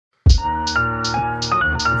Yeah.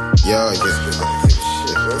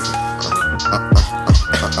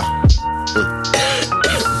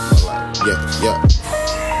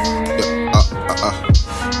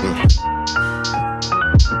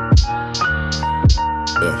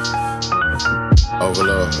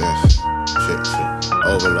 Overload, yeah. Shit.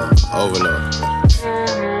 Overload.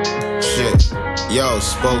 Shit. Yo,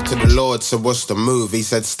 spoke to the Lord, so what's the move? He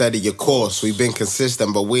said steady your course. We've been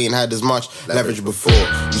consistent, but we ain't had as much leverage before.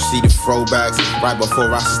 You see the throwbacks right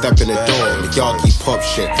before I step in the door. The y'all keep pop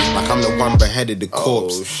shit like I'm the one beheaded the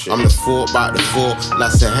corpse. I'm the four about the four,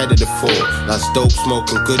 that's ahead of the four. That's dope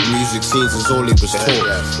smoking, good music scenes is all he was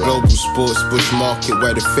taught. Global sports, bush market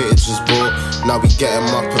where the footage was bought. Now we get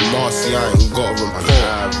him up in Marcy, I ain't got a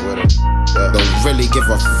report. Don't really give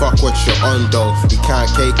a fuck what you're on though. We can't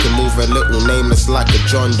cake and move a little nameless like a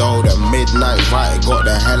John Doe. The midnight ride got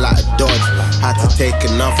the hell out of Dodge. Had to take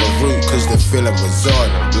another route cause the feeling was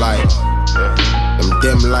odd. Like, them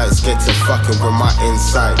dim lights get to fucking with my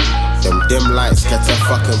insight. Them dim lights get to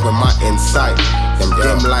fucking with my insight. Them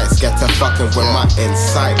dim lights get to fucking with my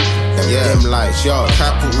insight. Them dim lights, yo.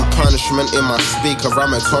 Capital punishment in my speaker,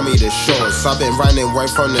 I'm a Tommy the Shorts. I've been running away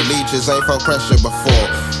from the leeches, ain't felt pressure before.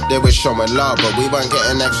 They were showing love, but we weren't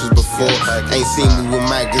getting extras before. Ain't seen me with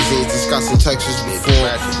magazines discussing textures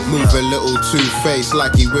before. Move a little two-faced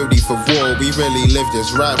like he ready for war. We really live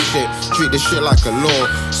this rap shit, treat this shit like a law.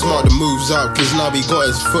 Smart the moves up, cause now we got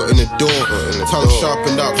his foot in the door. Tongue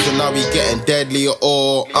sharpened up, so now we getting deadly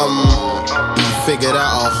or you figured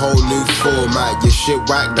out a whole new format. Your shit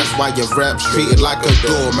whack, that's why your rap's treated like a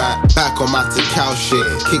doormat. Back on my Tikal shit,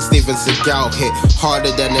 kick Steven Seagal hit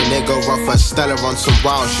harder than a nigga off a Stella on some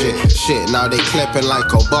wild shit. Shit, now they clipping like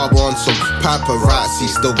Obama on some paparazzi.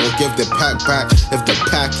 Still won't give the pack back if the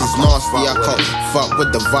pack is nasty. I can't fuck with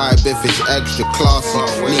the vibe if it's extra classy.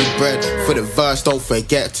 Need bread for the verse, don't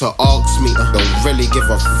forget to ask me. Don't really give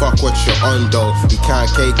a fuck what you're on though. You can't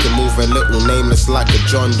cake and move a little nameless like a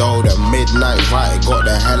John Doe. The midnight ride got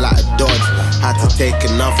the hell out of Dodge. Had to take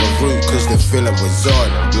another route cause the feeling was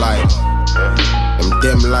odd. Like, them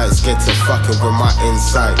dim lights get to fucking with my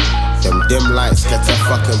insight. Them dim lights get to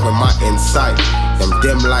fucking with my insight. Them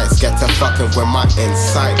dim lights get to fucking with my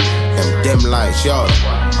insight. Them dim lights, yo.